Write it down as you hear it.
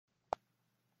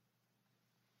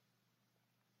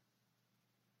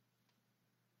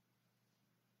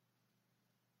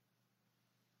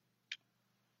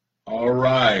All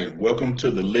right. Welcome to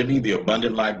the Living the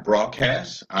Abundant Life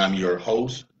broadcast. I'm your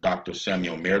host, Dr.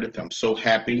 Samuel Meredith. I'm so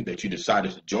happy that you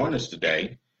decided to join us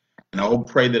today. And I hope,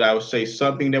 pray that I will say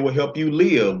something that will help you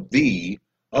live the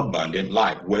abundant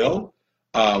life.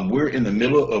 We're in the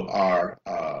middle of our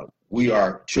We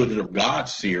Are Children of God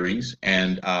series.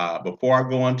 And before I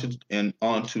go on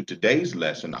to today's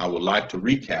lesson, I would like to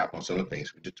recap on some of the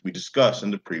things we discussed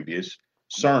in the previous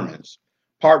sermons.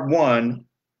 Part one,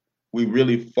 we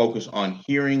really focus on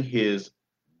hearing his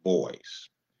voice.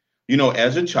 You know,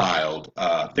 as a child,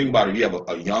 think about it, you have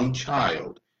a young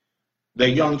child. That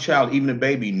young child, even a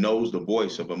baby, knows the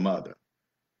voice of a mother.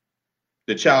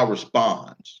 The child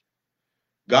responds.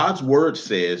 God's word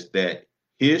says that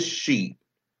his sheep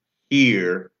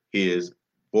hear his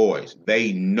voice.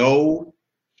 They know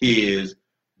his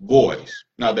voice.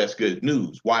 Now, that's good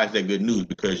news. Why is that good news?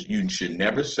 Because you should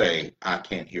never say, I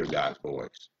can't hear God's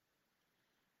voice.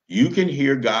 You can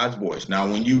hear God's voice.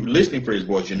 Now, when you're listening for his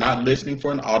voice, you're not listening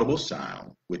for an audible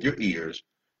sound with your ears.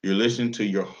 You're listening to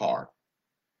your heart.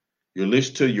 You're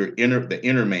listening to the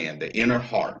inner man, the inner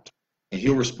heart, and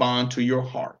he'll respond to your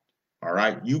heart. All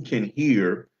right. You can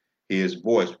hear his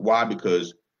voice. Why?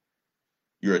 Because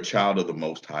you're a child of the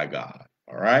Most High God.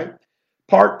 All right.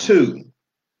 Part two,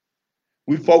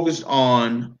 we focused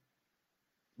on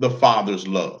the Father's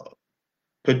love,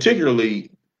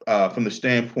 particularly from the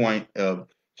standpoint of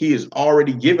he has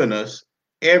already given us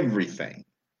everything.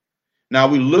 Now,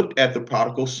 we looked at the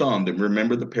prodigal son.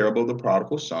 Remember the parable of the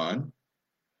prodigal son?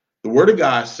 The word of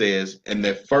God says in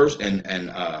the first and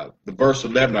the verse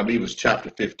 11, I believe it was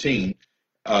chapter 15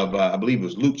 of, I believe it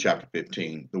was Luke chapter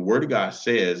 15. The word of God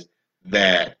says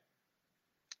that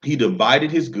he divided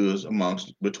his goods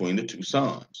between the two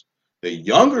sons. The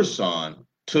younger son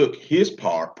took his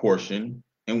portion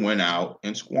and went out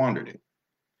and squandered it.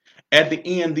 At the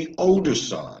end, the older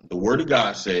son, the word of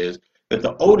God says that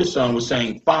the older son was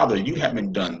saying, Father, you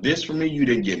haven't done this for me. You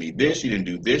didn't give me this. You didn't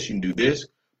do this. You didn't do this.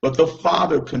 But the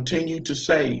father continued to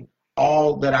say,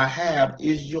 all that I have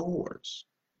is yours.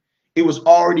 It was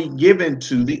already given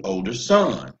to the older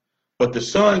son, but the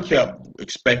son kept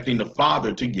expecting the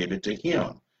father to give it to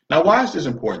him. Now, why is this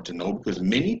important to know? Because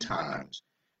many times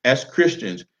as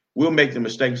Christians, we'll make the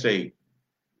mistake and say,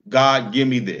 God, give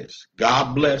me this.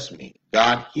 God bless me.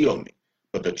 God heal me.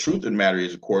 But the truth of the matter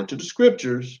is, according to the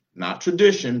scriptures, not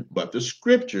tradition, but the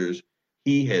scriptures,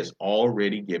 he has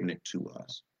already given it to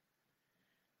us.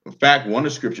 In fact, one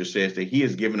of the scriptures says that he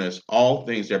has given us all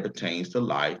things that pertains to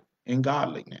life and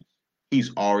godliness.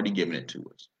 He's already given it to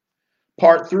us.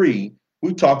 Part three,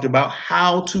 we talked about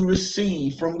how to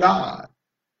receive from God.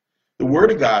 The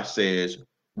word of God says,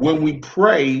 when we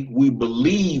pray, we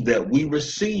believe that we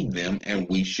receive them and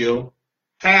we shall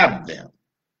have them.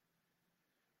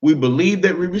 We believe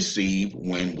that we receive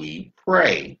when we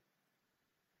pray.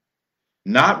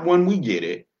 Not when we get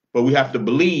it, but we have to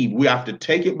believe, we have to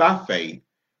take it by faith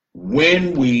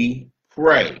when we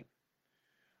pray.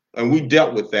 And we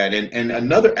dealt with that. And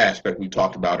another aspect we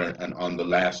talked about on the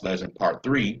last lesson, part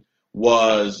three,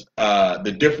 was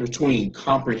the difference between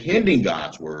comprehending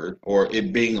God's word, or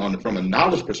it being from a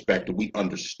knowledge perspective, we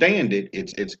understand it.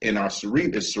 It's in our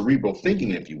cerebral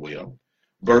thinking, if you will,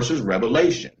 versus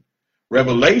revelation.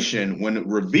 Revelation, when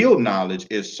revealed knowledge,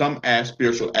 is some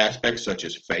spiritual aspects such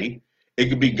as faith. It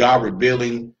could be God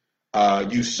revealing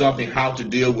you something, how to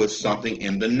deal with something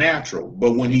in the natural.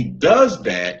 But when he does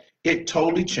that, it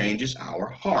totally changes our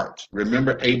hearts.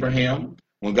 Remember Abraham?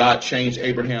 When God changed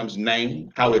Abraham's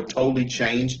name, how it totally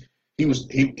changed.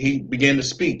 He began to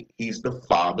speak. He's the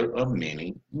father of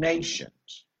many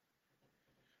nations.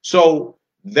 So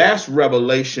that's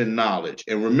revelation knowledge.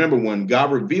 And remember, when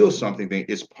God reveals something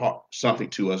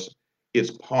to us,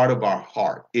 it's part of our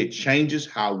heart. It changes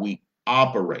how we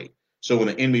operate. So when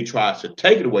the enemy tries to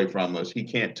take it away from us, he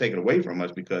can't take it away from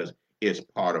us because it's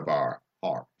part of our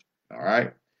heart. All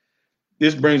right.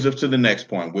 This brings us to the next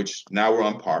point, which now we're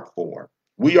on part four.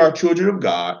 We are children of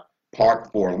God,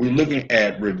 part four. We're looking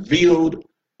at revealed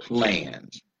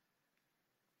plans.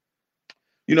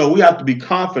 You know, we have to be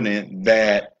confident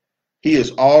that he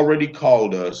has already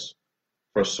called us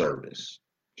for service.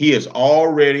 He has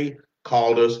already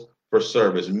called us for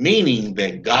service, meaning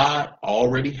that God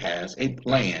already has a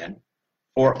plan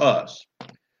for us.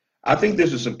 I think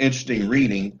this is some interesting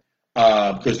reading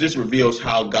because this reveals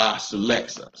how God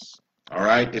selects us. All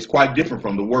right. It's quite different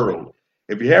from the world.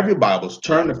 If you have your Bibles,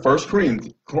 turn to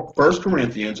 1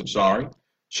 Corinthians,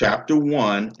 chapter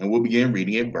 1, and we'll begin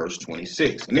reading at verse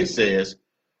 26. And it says,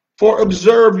 for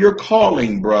observe your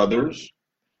calling, brothers,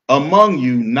 among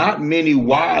you not many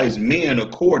wise men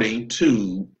according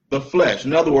to the flesh.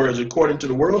 In other words, according to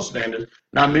the world standards,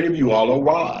 not many of you all are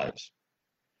wise.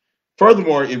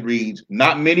 Furthermore, it reads,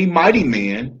 not many mighty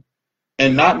men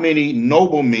and not many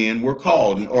noble men were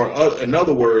called. Or in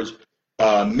other words,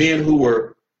 men who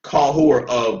were called, who were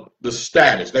of the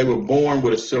status. They were born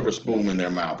with a silver spoon in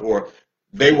their mouth, or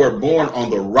they were born on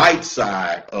the right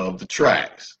side of the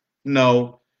tracks.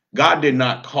 No, God did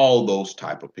not call those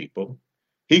type of people.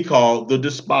 He called the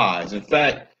despised. In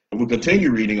fact, if we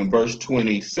continue reading in verse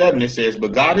 27, it says,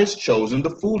 but God has chosen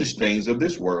the foolish things of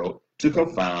this world to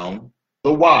confound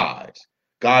the wise.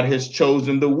 God has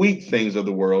chosen the weak things of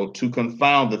the world to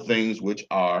confound the things which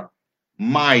are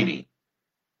mighty.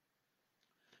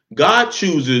 God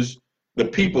chooses the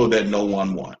people that no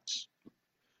one wants.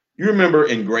 You remember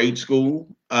in grade school,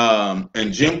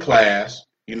 in gym class,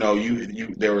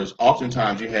 there was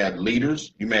oftentimes you had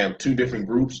leaders. You may have two different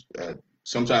groups.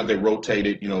 Sometimes they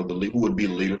rotated, who would be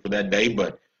the leader for that day.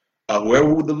 But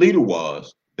whoever the leader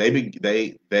was, they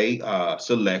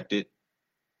selected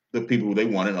the people they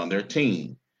wanted on their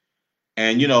team.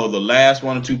 And, the last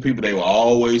one or two people, they will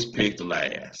always pick the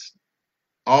last.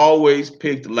 Always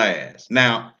picked last.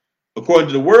 Now, according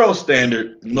to the world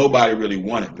standard, nobody really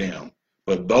wanted them.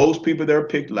 But those people that are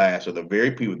picked last are the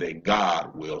very people that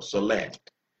God will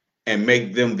select and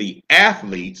make them the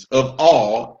athletes of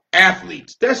all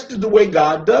athletes. That's the way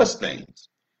God does things.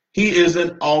 He is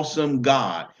an awesome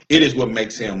God. It is what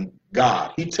makes him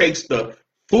God. He takes the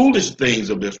foolish things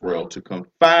of this world to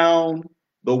confound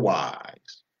the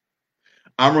wise.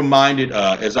 I'm reminded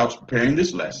as I was preparing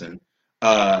this lesson,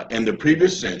 in the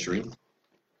previous century,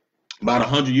 about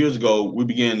 100 years ago, we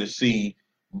began to see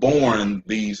born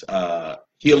these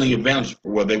healing evangelists,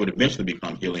 where they would eventually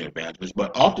become healing evangelists,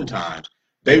 but oftentimes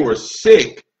they were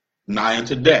sick nigh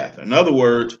unto death. In other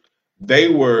words,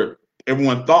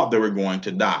 everyone thought they were going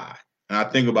to die. And I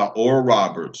think about Oral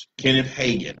Roberts, Kenneth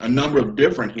Hagin, a number of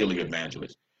different healing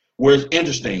evangelists, where it's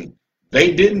interesting,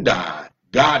 they didn't die.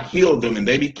 God healed them and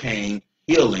they became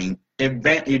healing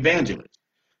evangelists.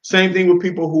 Same thing with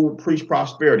people who preach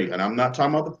prosperity. And I'm not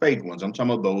talking about the fake ones. I'm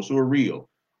talking about those who are real.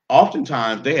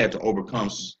 Oftentimes, they had to overcome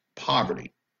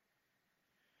poverty.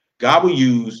 God will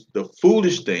use the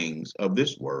foolish things of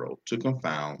this world to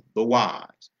confound the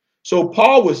wise. So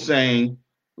Paul was saying,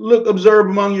 look, observe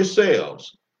among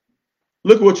yourselves.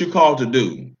 Look at what you're called to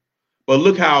do. But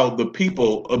look how the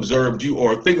people observed you,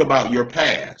 or think about your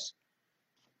past.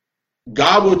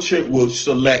 God will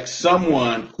select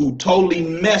someone who totally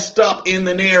messed up in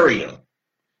an area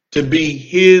to be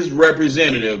his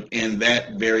representative in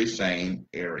that very same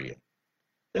area.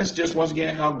 That's just, once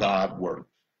again, how God works.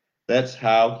 That's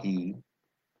how he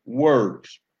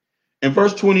works. In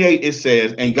verse 28, it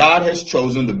says, and God has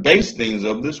chosen the base things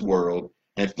of this world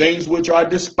and things which are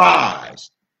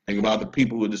despised. Think about the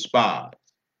people who are despised.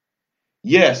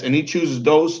 Yes, and he chooses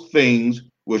those things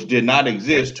which did not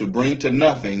exist to bring to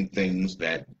nothing things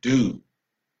that do.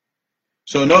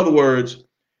 So in other words,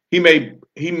 he may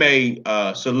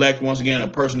select, once again, a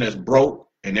person that's broke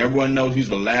and everyone knows he's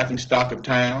the laughing stock of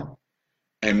town,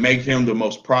 and make him the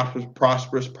most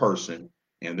prosperous person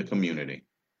in the community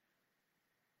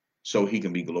so he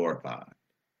can be glorified.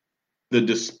 The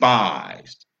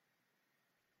despised.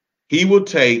 He will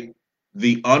take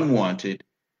the unwanted,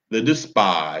 the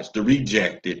despised, the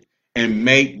rejected, and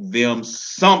make them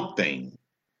something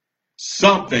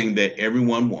that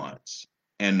everyone wants.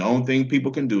 And the only thing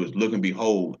people can do is look and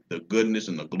behold the goodness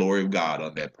and the glory of God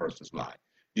on that person's life.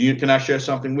 Can I share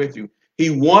something with you? He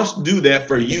wants to do that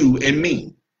for you and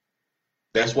me.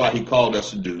 That's why he called us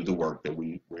to do the work that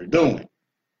we're doing.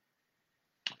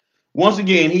 Once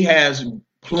again, he has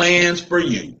plans for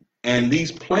you. And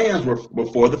these plans were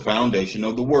before the foundation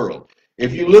of the world.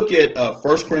 If you look at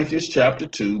 1 Corinthians chapter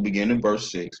 2, beginning in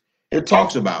verse 6, it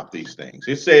talks about these things.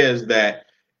 It says that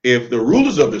if the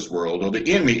rulers of this world, or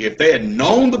the enemy, if they had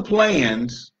known the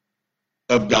plans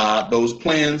of God, those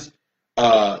plans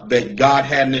that God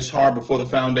had in his heart before the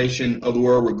foundation of the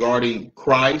world regarding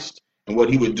Christ and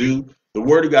what he would do, the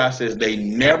word of God says they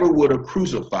never would have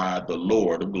crucified the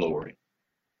Lord of glory.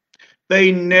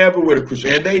 They never would have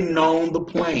crucified. Had they known the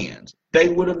plans, they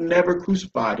would have never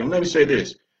crucified him. Let me say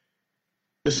this.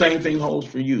 The same thing holds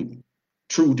for you.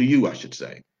 True to you, I should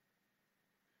say.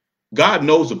 God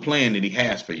knows the plan that he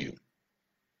has for you.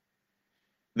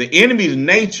 The enemy's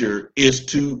nature is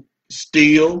to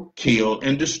steal, kill,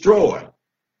 and destroy.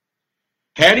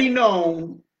 Had he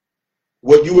known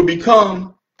what you would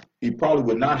become, he probably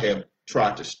would not have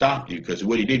tried to stop you, because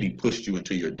what he did, he pushed you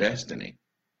into your destiny.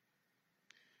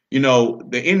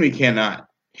 The enemy cannot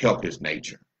help his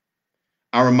nature.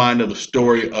 I'm reminded of the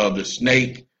story of the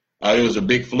snake. It was a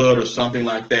big flood or something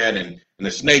like that, and And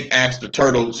the snake asked the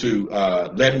turtle to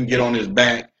let him get on his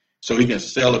back so he can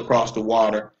sail across the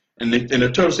water. And the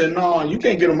turtle said, "No, you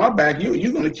can't get on my back.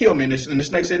 You're going to kill me." And the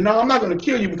snake said, "No, I'm not going to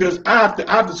kill you because I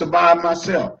have to survive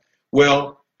myself."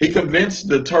 Well, he convinced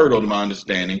the turtle, to my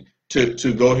understanding,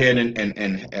 to go ahead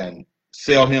and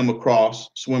sail him across,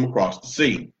 swim across the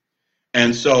sea.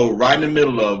 And so right in the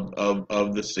middle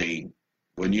of the sea,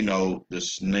 when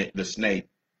the snake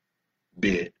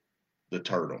bit the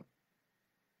turtle.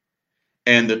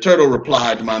 And the turtle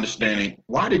replied, to my understanding,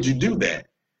 "Why did you do that?"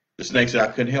 The snake said,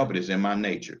 "I couldn't help it. It's in my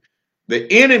nature."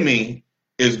 The enemy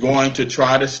is going to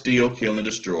try to steal, kill, and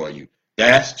destroy you.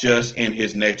 That's just in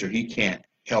his nature. He can't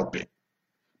help it.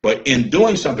 But in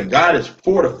doing something, God has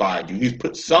fortified you. He's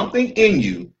put something in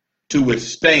you to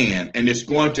withstand, and it's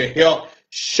going to help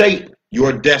shape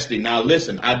your destiny. Now,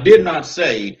 listen, I did not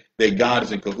say that God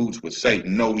is in cahoots with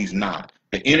Satan. No, he's not.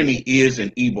 The enemy is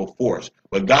an evil force,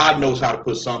 but God knows how to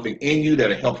put something in you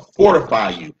that'll help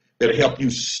fortify you, that'll help you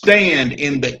stand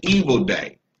in the evil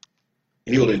day.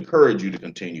 And he'll encourage you to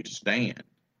continue to stand.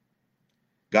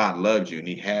 God loves you, and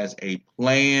he has a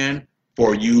plan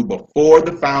for you before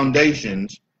the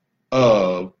foundations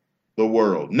of the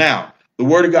world. Now, the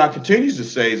word of God continues to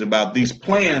say is about these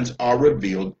plans are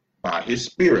revealed by his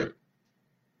Spirit.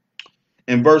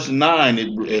 In verse 9,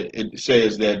 it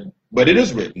says that, "But it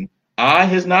is written, eye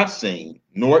has not seen,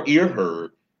 nor ear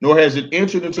heard, nor has it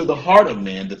entered into the heart of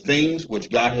man the things which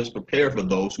God has prepared for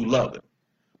those who love him.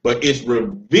 But it's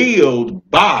revealed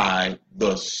by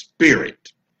the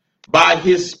Spirit." By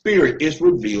his Spirit, it's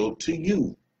revealed to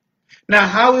you. Now,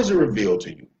 how is it revealed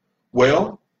to you?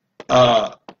 Well,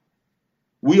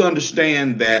 we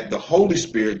understand that the Holy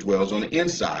Spirit dwells on the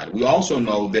inside. We also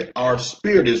know that our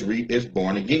spirit is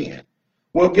born again.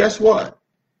 Well, guess what?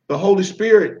 The Holy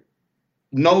Spirit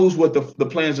knows what the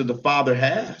plans that the Father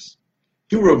has.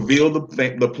 He'll reveal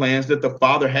the plans that the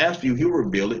Father has for you. He'll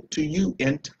reveal it to you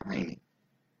in timing.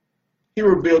 He'll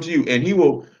reveal to you,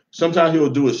 and sometimes he'll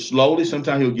do it slowly.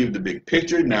 Sometimes he'll give the big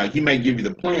picture. Now, he may give you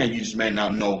the plan. You just may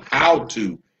not know how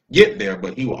to get there,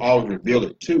 but he will always reveal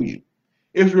it to you.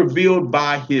 It's revealed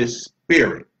by his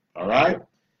Spirit, all right?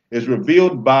 It's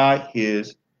revealed by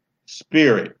his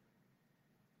Spirit.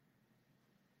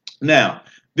 Now,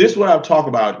 this what I've talked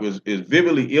about is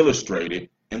vividly illustrated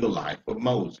in the life of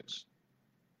Moses.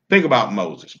 Think about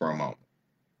Moses for a moment.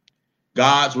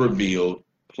 God's revealed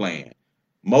plan.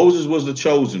 Moses was the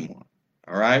chosen one,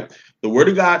 all right? The Word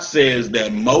of God says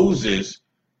that Moses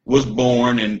was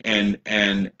born,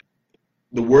 and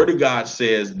the Word of God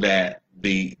says that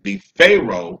the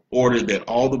Pharaoh ordered that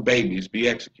all the babies be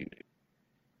executed.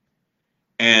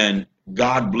 And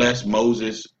God blessed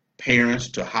Moses' parents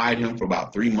to hide him for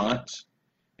about 3 months.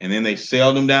 And then they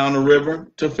sailed him down the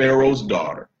river to Pharaoh's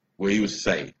daughter, where he was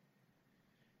safe.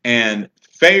 And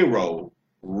Pharaoh's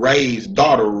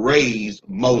daughter raised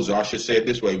Moses. I should say it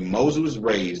this way. Moses was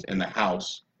raised in the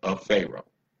house of Pharaoh.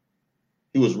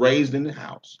 He was raised in the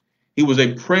house. He was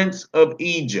a prince of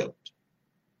Egypt.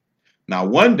 Now,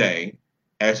 one day,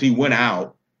 as he went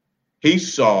out, he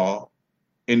saw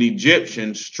an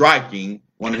Egyptian striking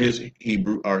one of his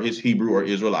Hebrew or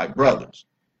Israelite brothers.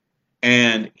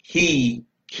 And he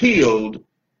killed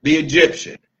the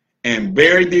Egyptian and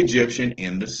buried the Egyptian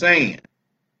in the sand.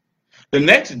 The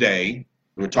next day,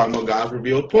 we're talking about God's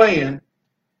revealed plan.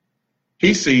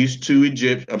 He sees two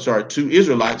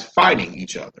Israelites fighting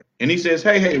each other. And he says,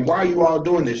 hey, why are you all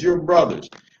doing this? You're brothers.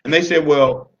 And they said,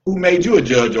 well, who made you a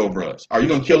judge over us? Are you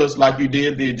going to kill us like you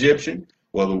did the Egyptian?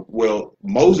 Well,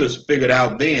 Moses figured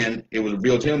out then, it was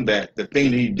revealed to him that the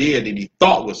thing that he did that he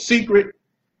thought was secret,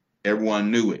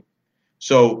 everyone knew it.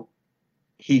 So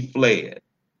he fled.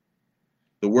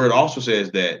 The word also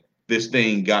says that this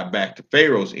thing got back to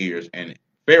Pharaoh's ears, and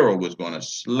Pharaoh was going to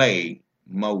slay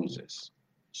Moses.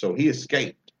 So he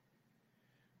escaped.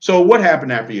 So what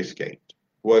happened after he escaped?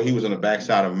 Well, he was on the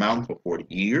backside of a mountain for 40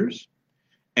 years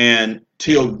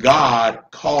until God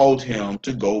called him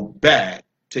to go back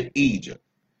to Egypt.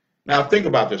 Now think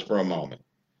about this for a moment.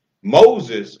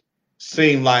 Moses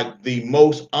seemed like the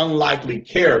most unlikely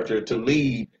character to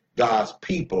lead God's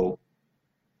people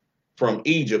from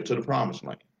Egypt to the promised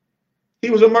land. He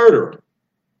was a murderer,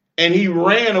 and he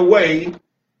ran away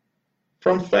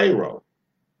from Pharaoh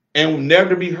and never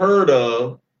to be heard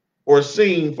of or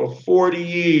seen for 40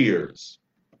 years.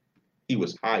 He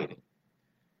was hiding.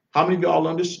 How many of y'all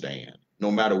understand?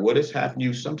 No matter what has happened to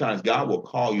you, sometimes God will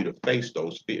call you to face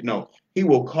those fears. No, he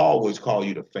will always call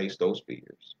you to face those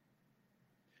fears.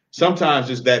 Sometimes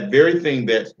it's that very thing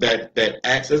that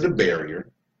acts as a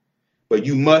barrier, but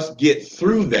you must get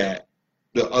through that,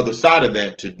 the other side of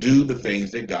that, to do the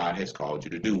things that God has called you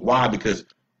to do. Why? Because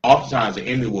Oftentimes the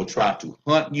enemy will try to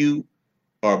hunt you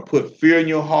or put fear in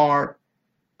your heart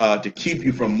to keep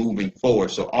you from moving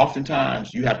forward. So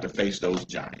oftentimes you have to face those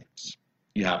giants.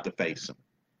 You have to face them.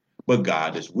 But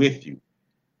God is with you.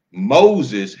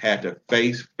 Moses had to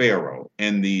face Pharaoh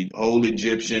and the whole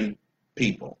Egyptian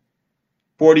people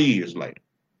 40 years later.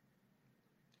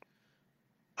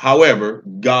 However,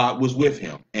 God was with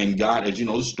him. And God, as you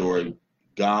know the story,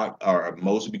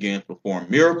 Moses began to perform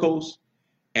miracles.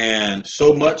 And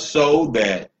so much so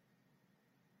that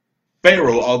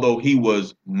Pharaoh, although he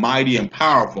was mighty and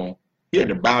powerful, he had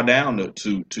to bow down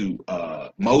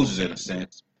to Moses in a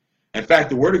sense. In fact,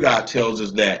 the Word of God tells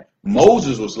us that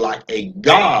Moses was like a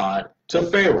god to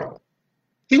Pharaoh.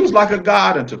 He was like a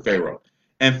god unto Pharaoh.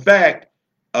 In fact,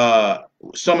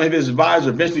 some of his advisors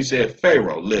eventually said,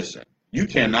 Pharaoh, listen, you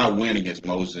cannot win against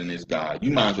Moses and his God.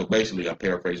 You might as well, basically, I'm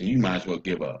paraphrasing, you might as well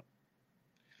give up.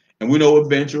 And we know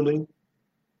eventually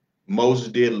Moses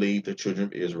did lead the children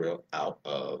of Israel out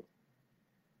of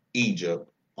Egypt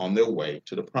on their way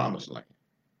to the promised land.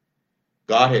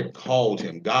 God had called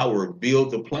him. God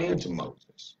revealed the plan to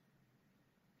Moses.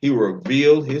 He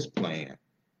revealed his plan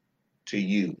to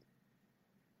you.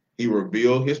 He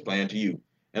revealed his plan to you.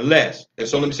 And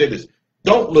so let me say this.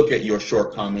 Don't look at your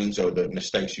shortcomings or the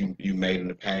mistakes you made in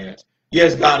the past.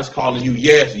 Yes, God is calling you.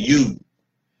 Yes, you.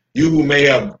 You who may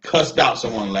have cussed out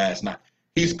someone last night.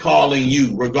 He's calling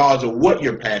you, regardless of what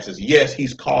your past is. Yes,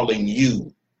 he's calling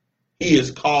you. He is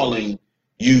calling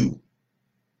you.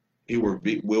 He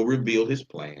will reveal his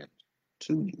plan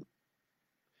to you.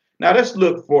 Now let's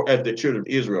look at the children of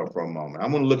Israel for a moment.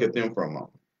 I'm going to look at them for a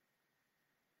moment.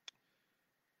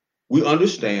 We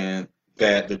understand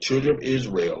that the children of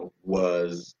Israel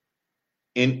was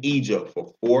in Egypt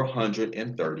for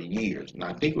 430 years. And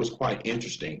I think it was quite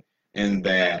interesting in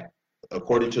that,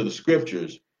 according to the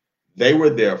scriptures, they were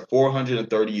there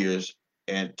 430 years,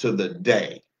 and to the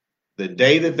day that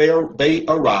they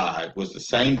arrived was the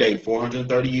same day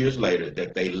 430 years later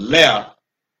that they left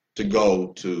to go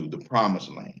to the promised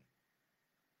land.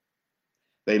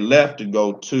 They left to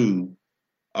go to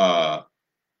the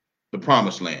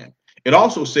promised land. It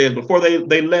also says before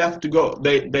they left to go,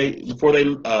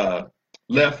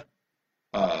 left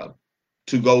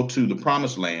to go to the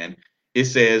promised land, it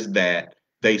says that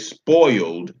they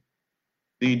spoiled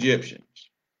the Egyptians.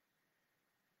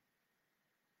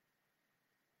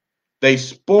 They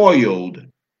spoiled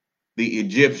the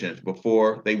Egyptians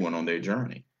before they went on their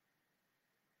journey.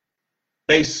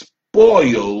 They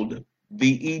spoiled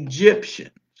the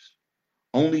Egyptians.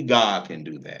 Only God can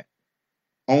do that.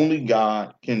 Only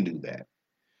God can do that.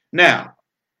 Now,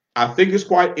 I think it's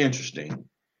quite interesting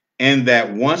in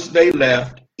that once they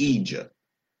left Egypt,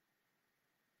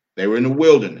 they were in the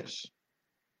wilderness.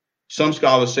 Some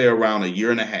scholars say around a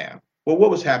year and a half. Well,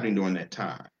 what was happening during that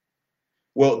time?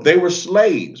 Well, they were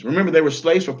slaves. Remember, they were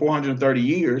slaves for 430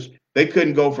 years. They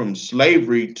couldn't go from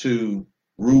slavery to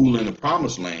rule in the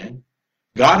promised land.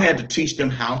 God had to teach them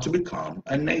how to become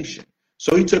a nation.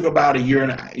 So he took about a year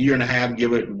and a half,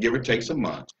 give or take some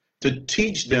months, to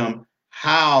teach them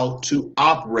how to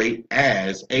operate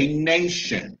as a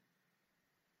nation.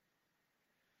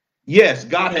 Yes,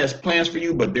 God has plans for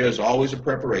you, but there's always a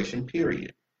preparation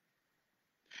period.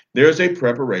 There's a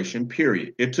preparation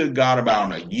period. It took God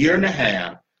about a year and a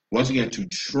half, once again, to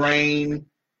train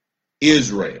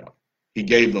Israel. He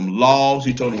gave them laws.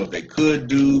 He told them what they could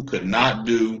do, could not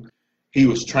do. He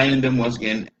was training them once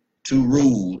again to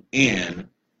rule in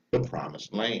the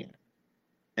promised land.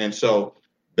 And so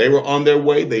they were on their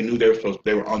way. They knew they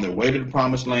were on their way to the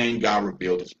promised land. God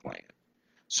revealed his plan.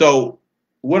 So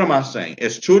what am I saying?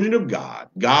 As children of God,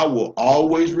 God will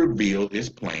always reveal his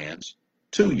plans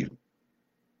to you.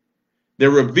 They're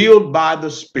revealed by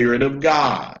the Spirit of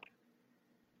God.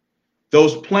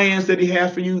 Those plans that he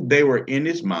has for you, they were in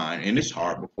his mind, in his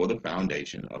heart before the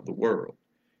foundation of the world.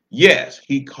 Yes,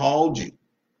 he called you.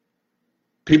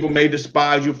 People may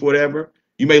despise you for whatever.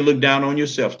 You may look down on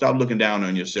yourself. Stop looking down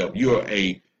on yourself. You are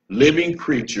a living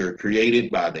creature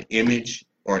created by the image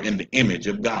or in the image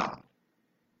of God.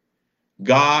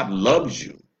 God loves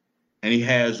you, and he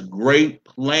has great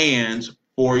plans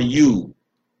for you.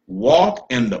 Walk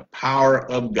in the power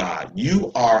of God.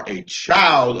 You are a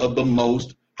child of the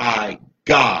Most High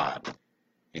God.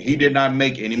 And he did not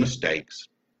make any mistakes.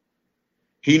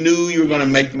 He knew you were going to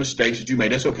make the mistakes that you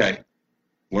made. That's okay.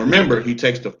 Well, remember, he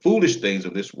takes the foolish things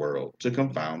of this world to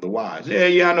confound the wise.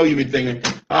 Yeah, I know you've been thinking,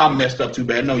 I messed up too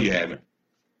bad. No, you haven't.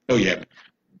 No, you haven't.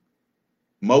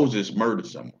 Moses murdered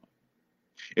someone.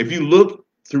 If you look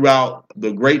throughout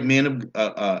the great men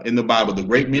of in the Bible, the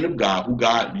great men of God who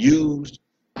God used,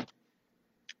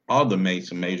 all of them made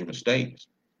some major mistakes.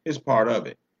 It's part of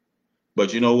it.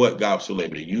 But you know what? God was still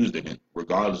able to use them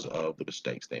regardless of the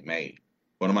mistakes they made.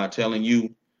 What am I telling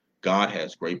you? God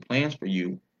has great plans for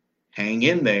you. Hang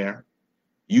in there.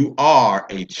 You are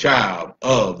a child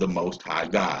of the Most High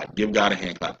God. Give God a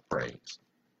hand clap of praise.